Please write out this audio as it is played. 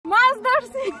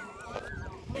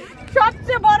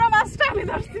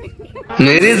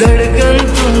मेरी धड़कन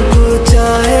तुमको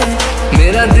चाहे,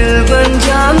 मेरा दिल बन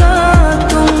जाना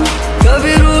तुम,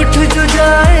 कभी रूठ जो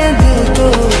जाए दिल को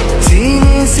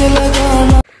सीने से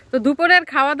लगाना। তো দুপুরের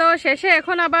খাওয়া দাওয়া শেষে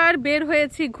এখন আবার বের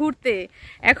হয়েছি ঘুরতে।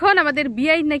 এখন আমাদের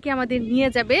বিয়াই নাকি আমাদের নিয়ে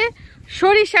যাবে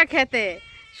সরিষা খেতে।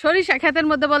 সরিষা ক্ষেতের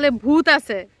মধ্যে বলে ভূত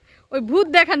আছে, ওই ভূত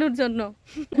দেখানোর জন্য।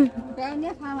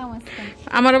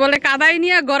 আমার বলে কাদাই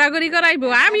নিয়ে গড়াগড়ি করাইবো,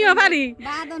 আমিও পারি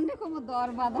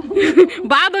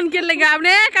বাদন কে লেগে আপনি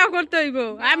একা করতে হইব,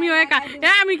 আমিও একা।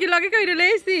 আমি কি লগে কইরে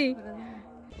লইছি।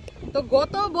 তো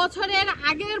গত বছরের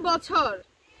আগের বছর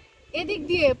এদিক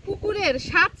দিয়ে পুকুরের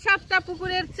সাতটা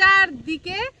পুকুরের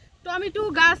চারদিকে টমেটো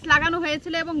গাছ লাগানো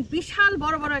হয়েছিল এবং বিশাল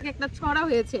বড় বড় একটা ছড়া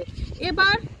হয়েছে।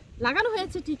 এবার লাগানো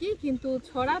হয়েছে ঠিকই, কিন্তু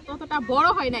ছড়া ততটা বড়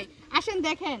হয় নাই। আসেন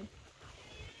দেখেন,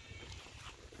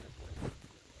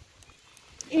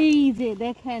 এই যে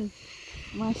দেখেন,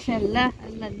 মাশাআল্লাহ,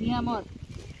 আল্লাহর নিয়ামত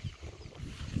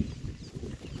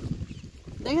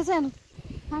দেখেছেন,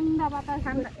 ঠান্ডা বাতাস,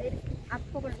 ঠান্ডা।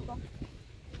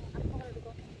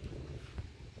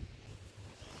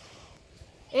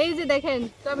 এই যে দেখেন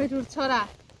টমেটোর ছড়া,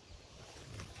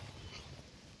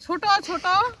 ছোট ছোট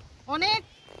অনেক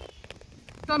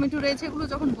টমেটো রয়েছে। এগুলো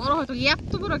যখন বড় হয় তো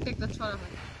এত বড় একটা ছড়া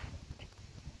হয়।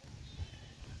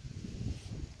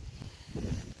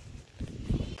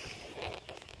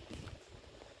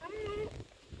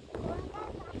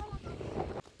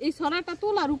 এই ছড়াটা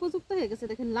তোলার উপযুক্ত হয়ে গেছে,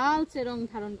 দেখেন লালচে রং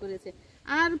ধারণ করেছে।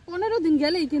 আর 15 দিন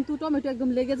গেলেই কিন্তু টমেটো একদম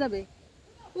লেগে যাবে,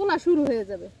 তোলা শুরু হয়ে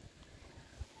যাবে।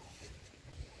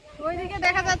 ওইদিকে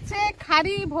দেখা যাচ্ছে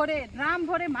খাড়ি ভরে, ড্রাম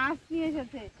ভরে মাছ নিয়ে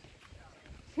এসেছে,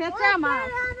 ছেঁচা মাছ।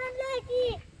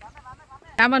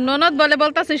 আমার ননদ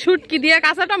বলতাছে শুটকি দিয়ে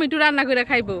কাঁচা টমেটো রান্না করে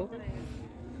খাইবো।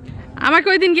 আমাকে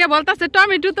ওই দিন গিয়া বলতাছে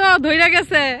টমেটো তো ধইরা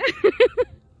গেছে।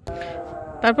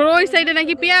 তারপর ওই সাইডে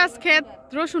নাকি পেঁয়াজ ক্ষেত,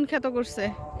 রসুন ক্ষেত করছে।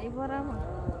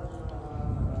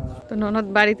 তো ননদ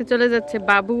বাড়িতে চলে যাচ্ছে,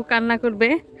 বাবু কান্না করবে,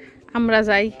 আমরা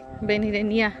যাই বেনিরে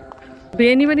নিয়া।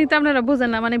 বেনি বেনি তো আপনারা বোঝেন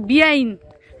না, মানে বিয়াইন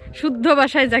শুদ্ধ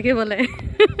ভাষায় যাকে বলে।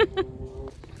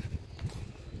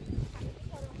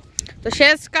 তো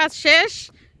শেষ কাজ শেষ,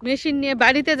 মেশিন নিয়ে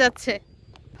বাড়িতে যাচ্ছে।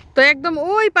 তো একদম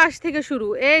ওই পাশ থেকে শুরু,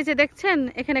 এই যে দেখছেন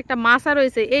এখানে একটা মাছা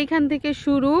রয়েছে, এইখান থেকে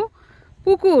শুরু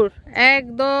পুকুর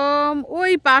একদম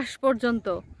ওই পাশ পর্যন্ত।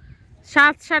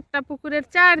 7টা পুকুরের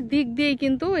চারদিক দিয়ে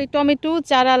কিন্তু এই টমেটো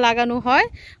চারা লাগানো হয়।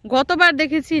 গতবার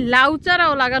দেখেছি লাউ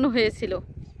চারাও লাগানো হয়েছিল।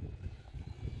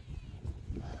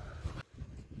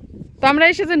 তো আমরা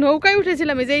এসে যে নৌকায়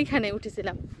উঠেছিলাম, এই যে এইখানে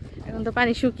উঠেছিলাম, এখন তো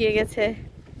পানি শুকিয়ে গেছে।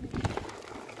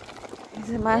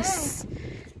 মাছ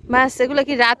মাছ এগুলো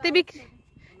কি রাতে বিক্রি?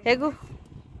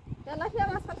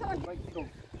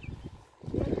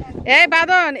 এই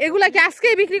বাদন, এগুলা কি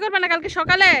আজকেই বিক্রি করবে না কালকে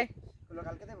সকালে?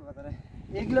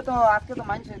 এগুলো তো আজকে তো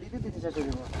মাইন্স দিতে দিতে শেষ হয়ে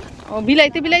যাবে। ও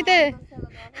বিলাইতে বিলাইতে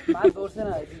মাছ ধরছে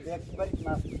না, একবার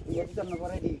মাছ এই তো না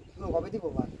করে দি পুরো কবে দিব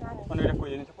মাছ কোন এটা কই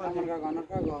জানিস কোন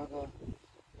গনরকা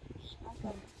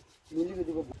মিলিয়ে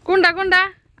দিব। কোনটা কোনটা?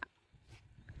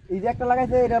 এই যে একটা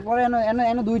লাগাইছে, এটা পরে এনো এনো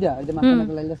এনো দুইটা, এই যে মাছটা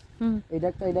লাগাইলে এইটা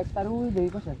একটা আর ওই দুই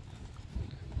পাশে।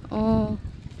 ও,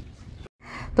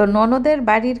 তো ননদের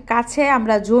বাড়ির কাছে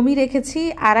আমরা জমি রেখেছি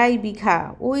 2.5 বিঘা।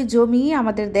 ওই জমি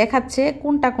আমাদের দেখাচ্ছে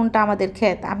কোনটা কোনটা আমাদের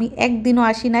ক্ষেত। আমি একদিনও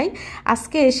আসি নাই,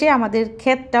 আজকে এসে আমাদের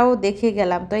ক্ষেতটাও দেখে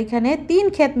গেলাম। তো এখানে 3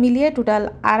 ক্ষেত মিলিয়ে টোটাল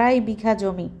 2.5 বিঘা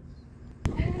জমি।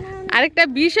 আরেকটা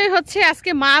বিষয় হচ্ছে,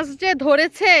 আজকে মাছ যে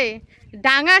ধরেছে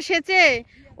ডাঙা সেচে,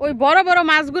 ওই বড় বড়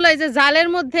মাছগুলো এই যে জালের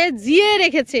মধ্যে জিয়ে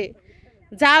রেখেছে,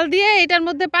 জাল দিয়ে এটার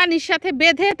মধ্যে পানির সাথে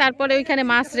বেঁধে তারপরে ওইখানে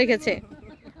মাছ রেখেছে।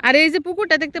 আর এই যে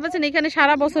পুকুরটা দেখতে পাচ্ছেন, এখানে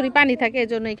সারা বছরই পানি থাকে,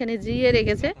 এজন্য এখানে জিয়ে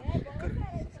রেখেছে।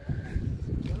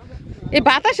 এই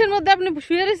বাতাসের মধ্যে আপনি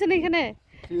শুয়ে রয়েছেন এখানে,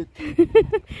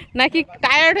 নাকি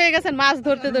টায়ার্ড হয়ে গেছেন মাছ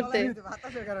ধরতে ধরতে?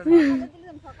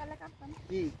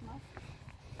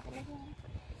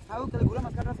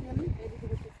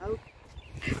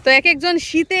 তো এক একজন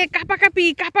শীতে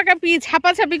কাপাকাপি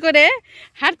ছাপাছাপি করে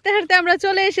হাঁটতে হাঁটতে আমরা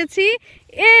চলে এসেছি।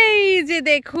 এই যে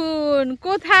দেখুন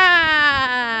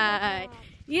কোথায়,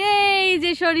 এই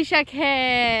যে সরিষা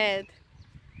ক্ষেত।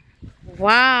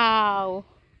 ওয়াও,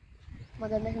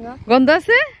 গন্ধ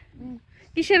আছে?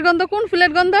 কিসের গন্ধ? কোন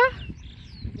ফুলের গন্ধ?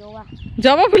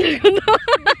 জবা ফুলের গন্ধ।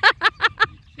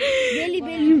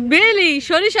 বেলি,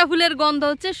 সরিষা ফুলের গন্ধ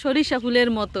হচ্ছে সরিষা ফুলের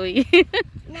মতোই।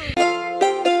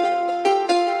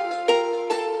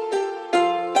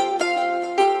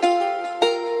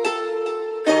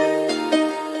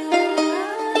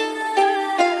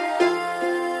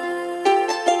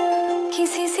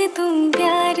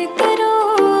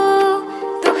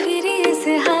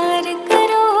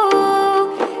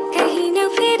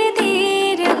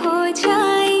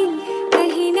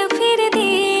 कहीं ना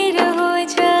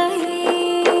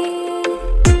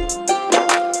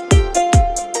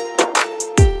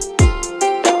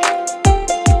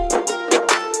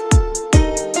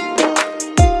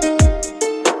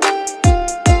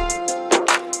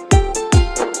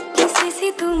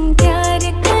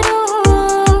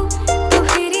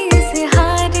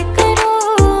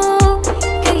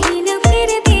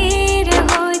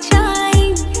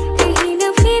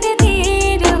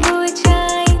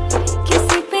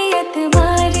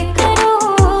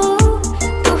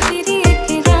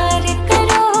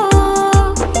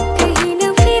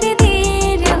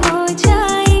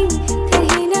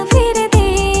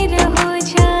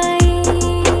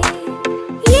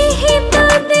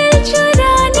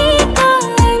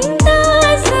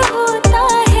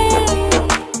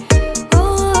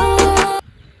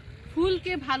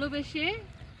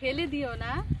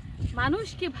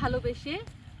মানুষকে ভালোবেসে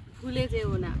ভুলে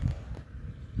যেও না।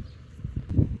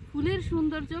 ফুলের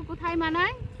সৌন্দর্য কোথায়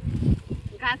মানায়?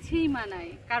 গাছেই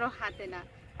মানায়, কারো হাতে না।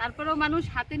 তারপরেও মানুষ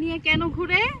হাতে নিয়ে কেন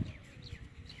ঘুরে?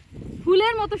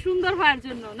 ফুলের মতো সুন্দর হওয়ার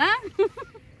জন্য, না?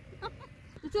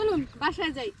 তো চলুন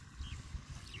বাসায় যাই।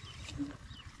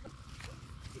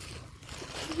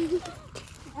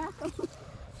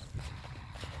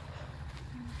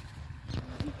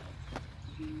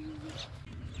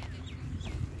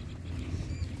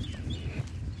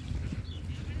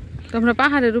 আমরা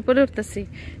পাহাড়ের উপরে উঠতেছি,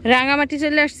 রাঙামাটি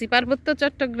চলে আসছি, পার্বত্য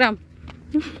চট্টগ্রাম।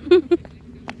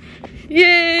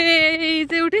 এই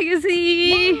যে উঠে গেছি।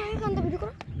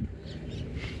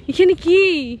 এখানে কি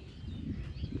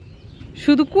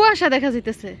শুধু কুয়াশা দেখা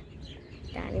যাইতেছে।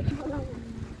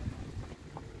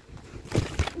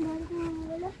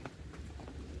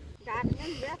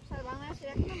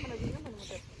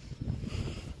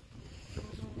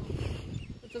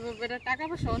 টাকা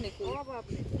পয়সা অনেক।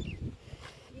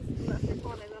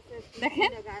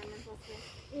 দেখেন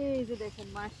এই যে দেখেন,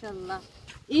 মাশাআল্লাহ,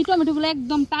 এই টমেটো গুলো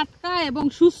একদম টাটকা এবং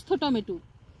সুস্থ টমেটো।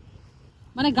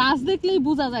 মানে গাছ দেখলেই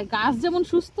বোঝা যায় গাছ যেমন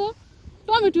সুস্থ,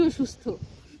 টমেটোও সুস্থ।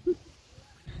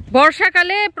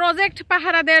 বর্ষাকালে প্রজেক্ট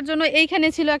পাহারা দেওয়ার জন্য এইখানে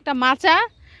ছিল একটা মাচা,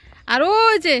 আর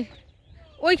ওই যে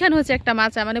ওইখানে হচ্ছে একটা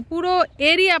মাচা, মানে পুরো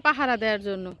এরিয়া পাহারা দেওয়ার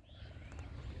জন্য।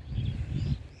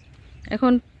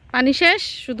 এখন পানি শেষ,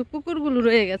 শুধু পুকুরগুলো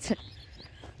রয়ে গেছে।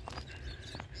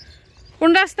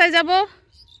 কোন রাস্তায় যাব?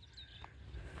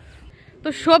 তো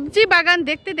সবজি বাগান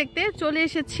দেখতে দেখতে চলে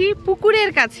এসেছি পুকুরের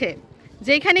কাছে,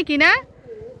 যেখানে কিনা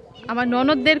আমার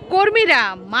ননদদের কর্মীরা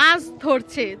মাছ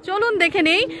ধরছে। চলুন দেখে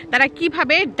নেই তারা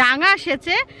কিভাবে ডাঙা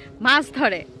সেচে মাছ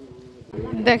ধরে।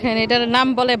 দেখেন, এটার নাম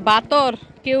বলে বাতর,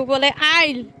 কেউ বলে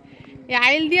আইল। এই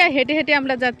আইল দিয়ে হেঁটে হেঁটে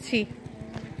আমরা যাচ্ছি।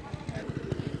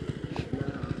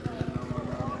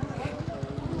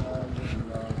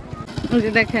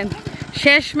 দেখেন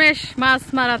শেষমেশ মাছ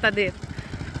মারা তাদের।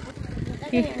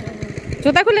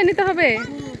 জুতা খুলে নিতে হবে।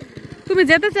 তুমি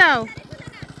যেতে চাও?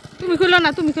 তুমি খুলো না,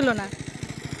 তুমি খুলো না।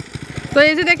 তো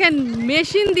এই যে দেখেন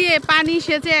মেশিন দিয়ে পানি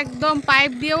সেচে একদম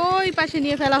পাইপ দিয়ে ওই পাশে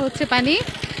নিয়ে ফেলা হচ্ছে পানি,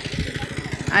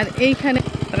 আর এইখানে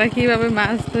তারা কিভাবে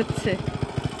মাছ ধরছে।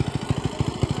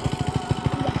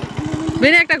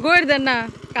 বেরে একটা গড় দেন না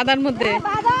কাদার মধ্যে।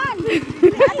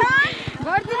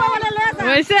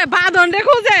 বাঁধন রে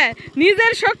খুঁজে,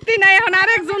 নিজের শক্তি নাই, এখন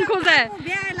আরেকজন খুঁজে।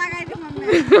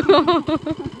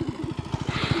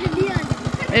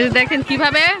 এই দেখেন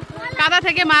কিভাবে কাদা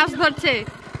থেকে মাছ ধরছে।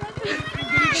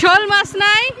 শোল মাছ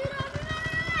নাই।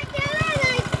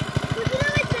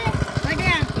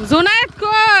 জোনায়েত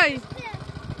কই?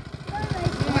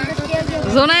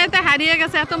 জোনায়েতে হারিয়ে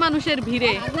গেছে এত মানুষের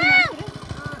ভিড়ে।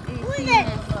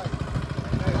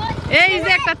 এই যে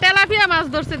একটা তেলাপিয়া মাছ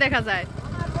ধরছে দেখা যায়।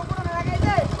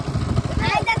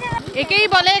 একেই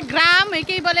বলে গ্রাম,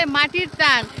 একেই বলে মাটির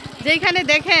টান, যেখানে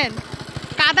দেখেন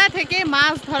কাদা থেকে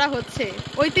মাছ ধরা হচ্ছে।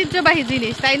 ঐতিহ্যবাহী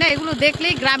জিনিস, তাই না? এগুলো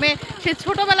দেখলেই গ্রামে সে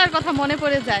ছোটবেলার কথা মনে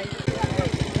পড়ে যায়।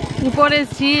 উপরে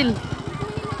ঝিল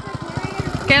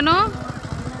কেন?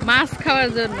 মাছ খাওয়ার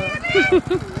জন্য।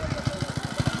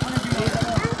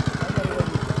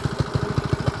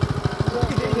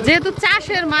 যেহেতু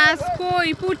চাষের মাছ, কই,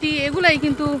 পুঁটি এগুলাই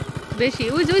কিন্তু বেশি।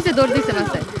 ওই যে দৌড় দিচ্ছে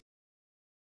মাছে।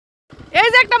 এই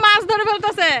যে একটা মাছ ধরে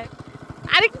ফেলতেছে,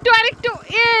 আরেকটু আরেকটু।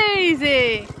 এই যে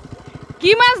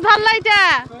কি মাছ ধরলা? এটা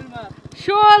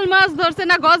শোল মাছ ধরছে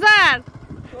না গজার?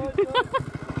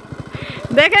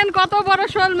 দেখেন কত বড়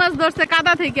শোল মাছ ধরছে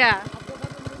কাদা থেকে।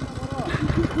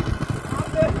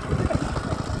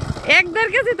 1-1.5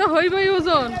 কেজি তো হইবই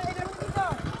ওজন।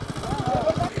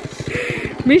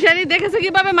 মিশারি দেখেছো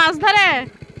কিভাবে মাছ ধরে?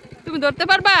 তুমি ধরতে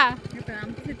পারবা?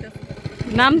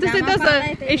 নামতে চাইতেছ?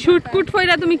 এই শুটকুট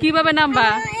ফইরা তুমি কিভাবে নামবা?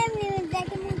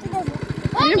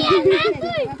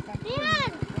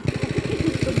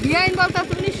 বিয়াইন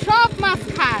বলতাছে উনি সব মাছ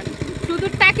খান, শুধু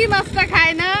টাকি মাছটা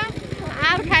খায় না,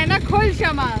 আর খায় না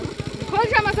খলসা মাছ।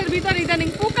 খলসা মাছের ভিতরে ইদানিং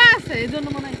পোকা আছে, এই জন্য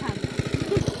মনে হয় খান।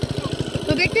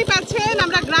 তো দেখতেই পাচ্ছেন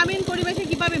আমরা গ্রামীণ পরিবেশে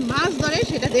কিভাবে মাছ ধরে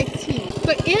সেটা দেখছি।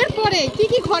 তো এরপরে কি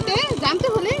কি ঘটে জানতে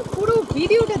হলে পুরো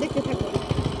ভিডিওটা দেখতে থাকুন।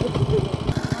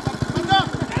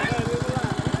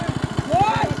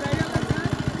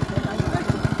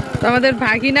 তো আমাদের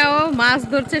ভাগিনাও মাছ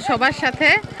ধরছে, সবার সাথে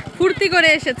ফুর্তি করে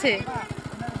এসেছে।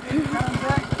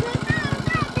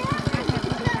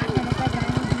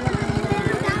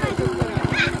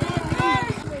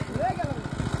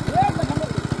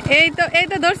 এই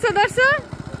তো ধরছো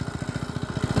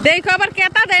দেখো, আবার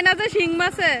কেতা দেয় না যে শিং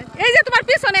মাছে। এই যে তোমার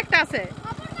পিছনে একটা আছে,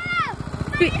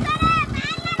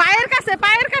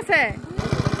 পায়ের কাছে।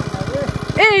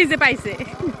 এই যে পাইছে।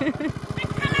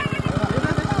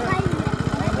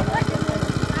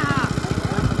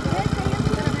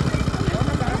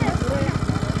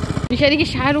 সেটা কি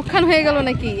শাহরুখ খান হয়ে গেল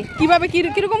নাকি? কিভাবে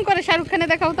কিরকম করে শাহরুখ খানে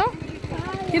দেখাও তো,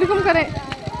 কিরকম করে?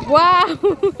 ওয়াও,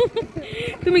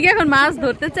 তুমি কি এখন মাছ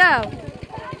ধরতে চাও?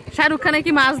 শাহরুখ খানে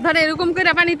কি মাছ ধরে এরকম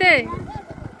করে পানিতে?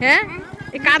 হ্যাঁ,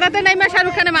 এই কাদাতে নাইমা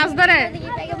শাহরুখ খানে মাছ ধরে?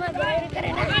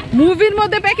 মুভির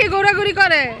মধ্যে পেকে গৌরাগৌরি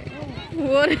করে।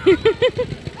 ওরে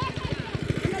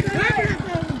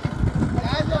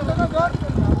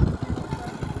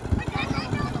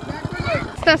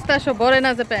আস্তে আস্তে আসো, বরে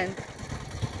না যে প্যান্ট।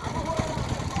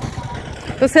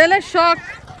 তো ছেলের শখ,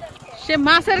 সে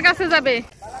মাছের কাছে যাবে।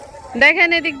 দেখেন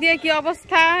এদিক দিয়ে কি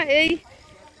অবস্থা, এই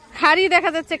খালি দেখা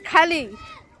যাচ্ছে খালি।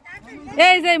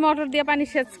 এই যে মোটর দিয়ে পানি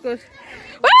সেচ কর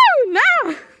না,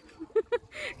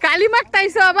 কালি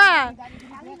মাখতাইছো আবার।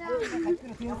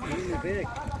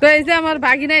 তো এই যে আমার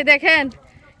ভাগিনাই, দেখেন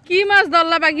কি মাছ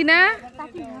ধরলা ভাগিনা?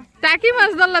 টাকি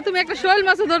মাছ ধরলা। তুমি একটা শোল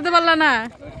মাছও ধরতে পারলা না।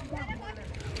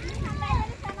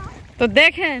 তো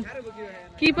দেখেন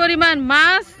কি পরিমাণ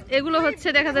মাছ, এগুলো হচ্ছে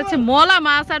দেখা যাচ্ছে মলা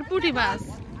মাছ আর পুঁটি মাছ।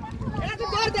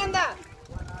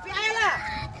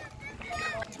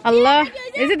 আল্লাহ,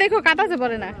 এই যে দেখো কাদাতে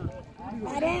পড়ে না।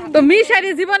 তো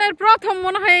মিশারি জীবনের প্রথম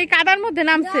মনে হয় এই কাদার মধ্যে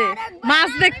নামছে মাছ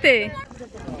দেখতে।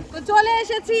 তো চলে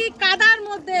এসেছি কাদার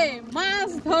মধ্যে, মাছ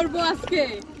ধরবো আজকে।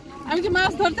 আমি কি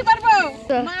মাছ ধরতে পারবো?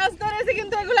 মাছ ধরেছি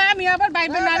কিন্তু এগুলো আমি আবার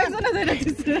বাইরে আরেকজনে ধরে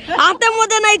দিচ্ছি। হাতের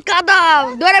মধ্যে নাই কাদা,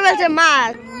 ধরে ফেলছে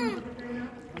মাছ।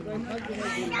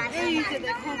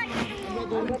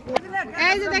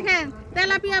 এই যে দেখেন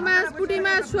তেলাপিয়া মাছ, পুঁটি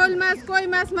মাছ, শোল মাছ, কই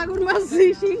মাছ, মাগুর মাছ,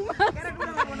 শিং মাছ,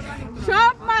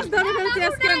 সব মাছ ধরে ফেলছি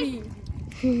আজকে আমি।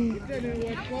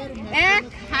 এক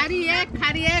হাড়ি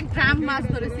 1 গ্রাম মাছ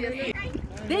ধরেছি আজকে।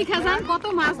 দেখা যান কত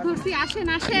মাছ ধরছি। আসেন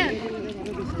আসেন,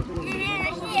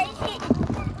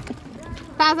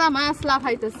 তাজা মাছ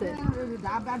লাফাইতেছে।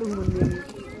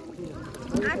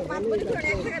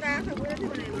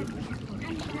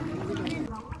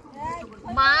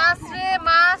 মাছ রে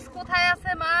মাছ, কোথায়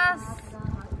আছে মাছ?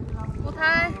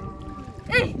 কোথায়?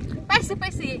 এই পাইছি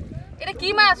পাইছি। এটা কি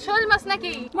মাছ? শোল মাছ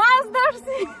নাকি? মাছ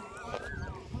ধরছি।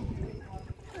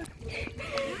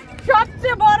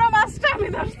 সবচেয়ে বড় মাছটা আমি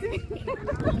ধরছি।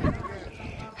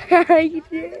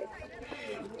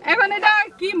 এখন এটা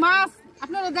কি মাছ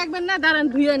আপনারা দেখবেন না, দাঁড়ান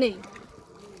ধুয়ে নেই।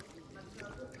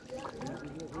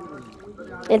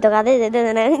 এতো কাদে যেতে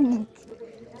না,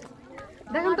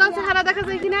 দেখেন তো চেহারা দেখা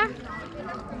যায় কিনা।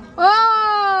 ও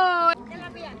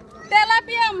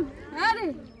তেলাপিয়া, আরে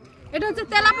এটা হচ্ছে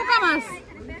তেলাপোকা মাছ।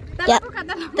 তেলাপোকা।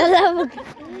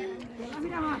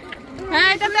 হ্যাঁ,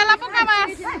 এটা তেলাপোকা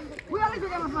মাছ।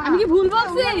 আমি কি ভুল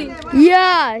বলছি?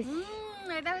 ইয়েস,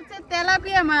 এটা হচ্ছে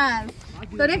তেলাপিয়া মাছ।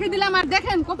 তো রেখে দিলাম। আর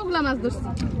দেখেন কতগুলা মাছ ধরছি।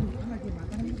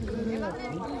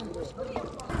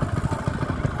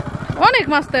 অনেক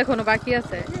মাছ তো এখনো বাকি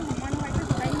আছে।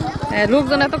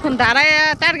 লোকজন এতক্ষণ দাঁড়ায়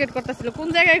টার্গেট করতেছিল কোন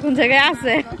জায়গায়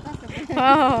আছে।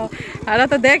 আর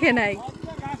তো দেখে নাই।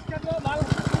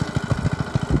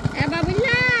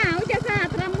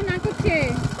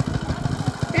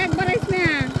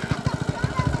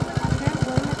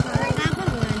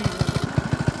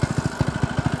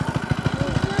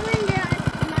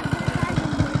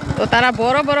 তো তারা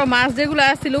বড় বড় মাছ যেগুলো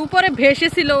আসছিল উপরে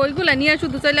ভেসেছিল ওইগুলা নিয়ে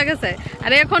শুধু চলে গেছে।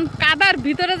 আর এখন কাদার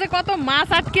ভিতরে যে কত মাছ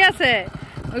আটকে আছে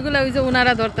ওইগুলা ওই যে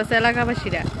ওনারা ধরতেছে,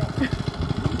 এলাকাবাসীরা।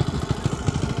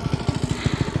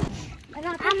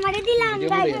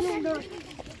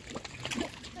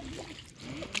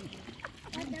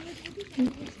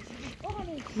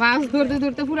 মাছ ধরতে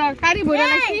ধরতে পুরা কারি ভরে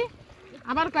রাখি।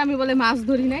 আবার আমি বলে মাছ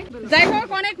ধরি নাই। যাই হোক,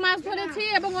 অনেক মাছ ধরেছি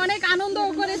এবং অনেক আনন্দও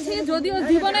করেছি, যদিও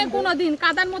জীবনে কোনোদিন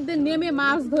কাদার মধ্যে নেমে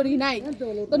মাছ ধরি নাই।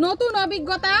 তো নতুন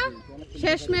অভিজ্ঞতা,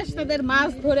 শেষমেশ তাদের মাছ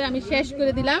ধরে আমি শেষ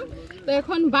করে দিলাম। তো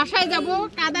এখন বাসায় যাব,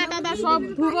 কাদা টাদা সব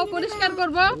ধুবো, পরিষ্কার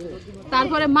করব,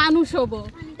 তারপরে মানুষ হবো।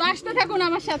 তো আসতে থাকুন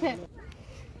আমার সাথে।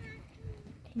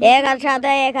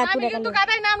 আমি কিন্তু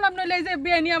কাদায় নামলাম, নইলে এই যে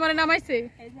বেনি আমার নামাইছে,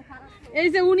 এই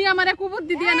যে উনি আমার এক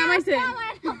বুদ্ধি দিয়ে নামাইছে।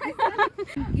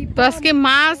 তো আজকে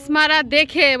মাছ মারা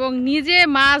দেখে এবং নিজে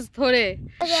মাছ ধরে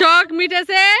শখ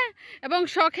মিটেছে এবং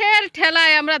শখের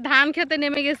ঠেলায় আমরা ধান খেতে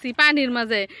নেমে গেছি পানির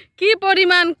মাঝে। কি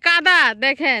পরিমাণ কাদা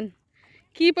দেখেন,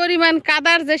 কি পরিমাণ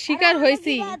কাদার যে শিকার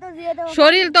হয়েছি।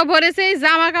 শরীর তো ভরেছে,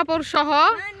 জামা কাপড় সহ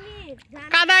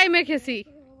কাদায় মেখেছি।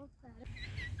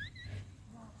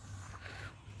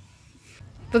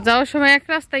 তো যাওয়ার সময় এক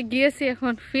রাস্তায় গিয়েছি,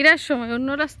 এখন ফেরার সময় অন্য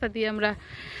রাস্তা দিয়ে আমরা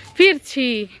ফিরছি।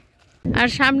 আর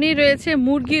সামনেই রয়েছে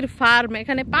মুরগির ফার্ম।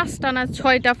 এখানে 5টা না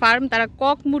 6টা ফার্ম। তারা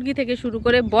কক মুরগি থেকে শুরু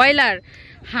করে ব্রয়লার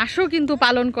হাঁসও কিন্তু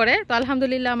পালন করে। তো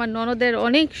আলহামদুলিল্লাহ আমার ননদের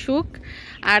অনেক সুখ।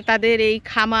 আর তাদের এই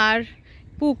খামার,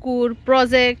 পুকুর,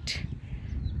 প্রজেক্ট, তো তারা বড় বড়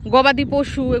মাছ যেগুলো আসছিল উপরে ভেসেছিল ওইগুলা নিয়ে শুধু চলে গেছে। আর এখন কাদার ভিতরে যে কত মাছ আটকে আছে ওইগুলা ওই যে ওনারা ধরতেছে, এলাকাবাসীরা। গবাদি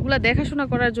পশু এগুলা দেখাশোনা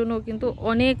করার জন্য কিন্তু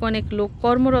অনেক অনেক লোক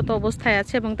কর্মরত অবস্থায়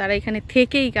আছে এবং তারা এখানে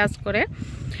থেকেই কাজ করে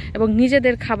এবং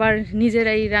নিজেদের খাবার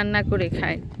নিজেরাই রান্না করে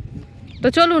খায়। তো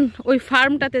চলুন ওই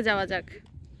ফার্মটাতে যাওয়া যাক।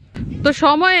 তো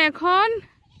সময় এখন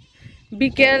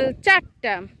বিকেল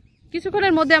 4টা।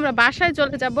 কিছুক্ষণের মধ্যে আমরা বাসায়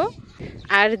চলে যাব,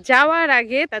 আর যাওয়ার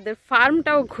আগে তাদের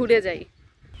ফার্মটাও ঘুরে যাই।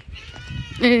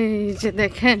 এই যে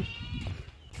দেখেন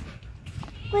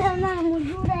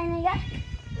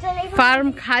ফার্ম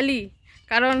খালি,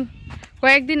 কারণ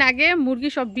কয়েকদিন আগে মুরগি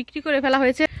সব বিক্রি করে ফেলা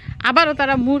হয়েছে। আবারও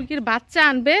তারা মুরগির বাচ্চা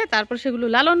আনবে, তারপর সেগুলো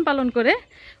লালন পালন করে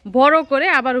বড় করে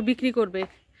আবারও বিক্রি করবে।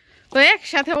 তো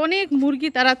একসাথে অনেক মুরগি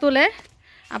তারা তোলে,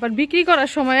 আবার বিক্রি করার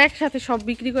সময় একসাথে সব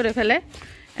বিক্রি করে ফেলে।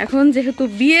 এখন যেহেতু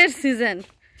বিয়ের সিজন,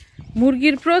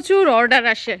 মুরগির প্রচুর অর্ডার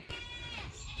আসে।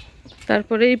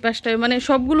 তারপরে এই পাশটায় মানে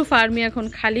সবগুলো ফার্মই এখন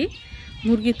খালি,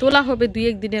 মুরগি তোলা হবে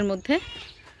 2-1 দিনের মধ্যে।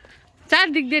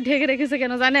 চারদিক দিয়ে ঢেকে রেখেছে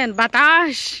কেন জানেন?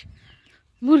 বাতাস,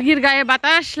 মুরগির গায়ে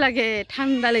বাতাস লাগে,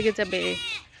 ঠান্ডা লেগে যাবে।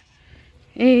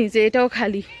 এই যে এটাও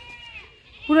খালি,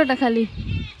 পুরোটা খালি।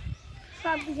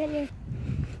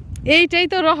 এইটাই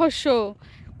তো রহস্য,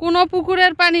 কোন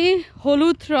পুকুরের পানি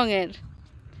হলুদ রঙের,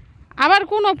 আবার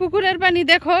কোন পুকুরের পানি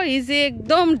দেখো এই যে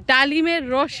একদম ডালিমের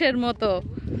রসের মতো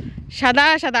সাদা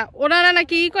সাদা। ওনারা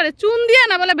নাকি ই করে চুন দিয়ে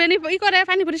না বলে বেনি ই করে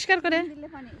পানি পরিষ্কার করে,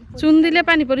 চুন দিলে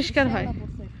পানি পরিষ্কার হয়।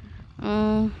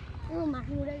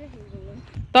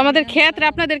 তো আমাদের ক্ষেত্রে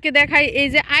আপনাদেরকে দেখাই, এই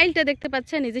যে আইলটা দেখতে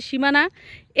পাচ্ছেন, এই যে সীমানা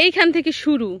এইখান থেকে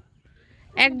শুরু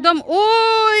একদম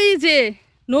ওই যে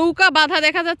নৌকা বাঁধা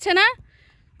দেখা যাচ্ছে না,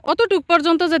 অতটুক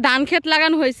পর্যন্ত যে ধান ক্ষেত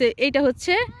লাগানো হয়েছে এইটা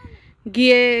হচ্ছে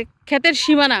গিয়ে ক্ষেতের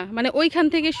সীমানা। মানে ওইখান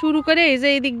থেকে শুরু করে এই যে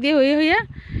এই দিক দিয়ে হয়ে হইয়া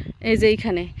এই যে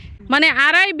এইখানে মানে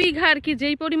 2.5 বিঘা আর কি,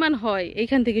 যেই পরিমাণ হয়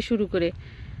এইখান থেকে শুরু করে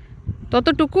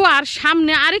ততটুকু, আর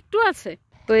সামনে আরেকটু আছে।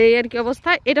 তো এই আর কি অবস্থা।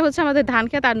 এটা হচ্ছে আমাদের ধান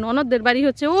ক্ষেত, আর ননদদের বাড়ি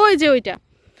হচ্ছে ওই যে ওইটা।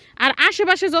 আর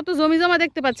আশেপাশে যত জমি জমা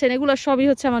দেখতে পাচ্ছেন এগুলো সবই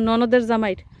হচ্ছে আমার ননদের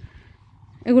জামাইর,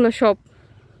 এগুলো সব।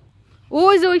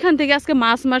 ওই যে ওইখান থেকে আজকে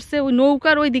মাছ মারছে ওই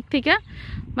নৌকার ওই দিক থেকে,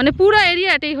 মানে পুরো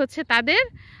এরিয়াটাই হচ্ছে তাদের।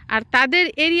 আর তাদের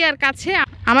এরিয়ার কাছে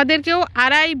আমাদেরকেও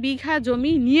 2.5 বিঘা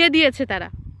জমি নিয়ে দিয়েছে তারা।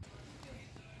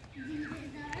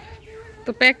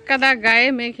 তো প্যাক কাদা গায়ে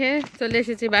মেখে চলে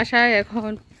এসেছি বাসায়,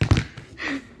 এখন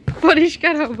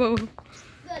পরিষ্কার হবো,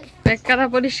 প্যাক কাদা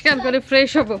পরিষ্কার করে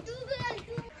ফ্রেশ হবো।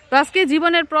 তো আজকে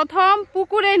জীবনের প্রথম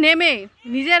পুকুরে নেমে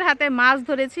নিজের হাতে মাছ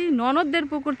ধরেছি, ননদদের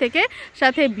পুকুর থেকে,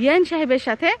 সাথে বিয়ান সাহেবের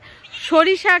সাথে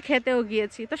সরিষা খেতেও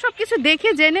গিয়েছি। তো সব কিছু দেখে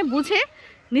জেনে বুঝে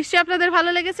নিশ্চয়ই আপনাদের ভালো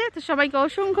লেগেছে। তো সবাইকে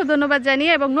অসংখ্য ধন্যবাদ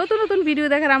জানিয়ে এবং নতুন নতুন ভিডিও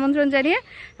দেখার আমন্ত্রণ জানিয়ে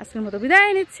আজকের মতো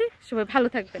বিদায় নিচ্ছি। সবাই ভালো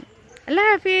থাকবেন, আল্লাহ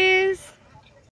হাফিজ।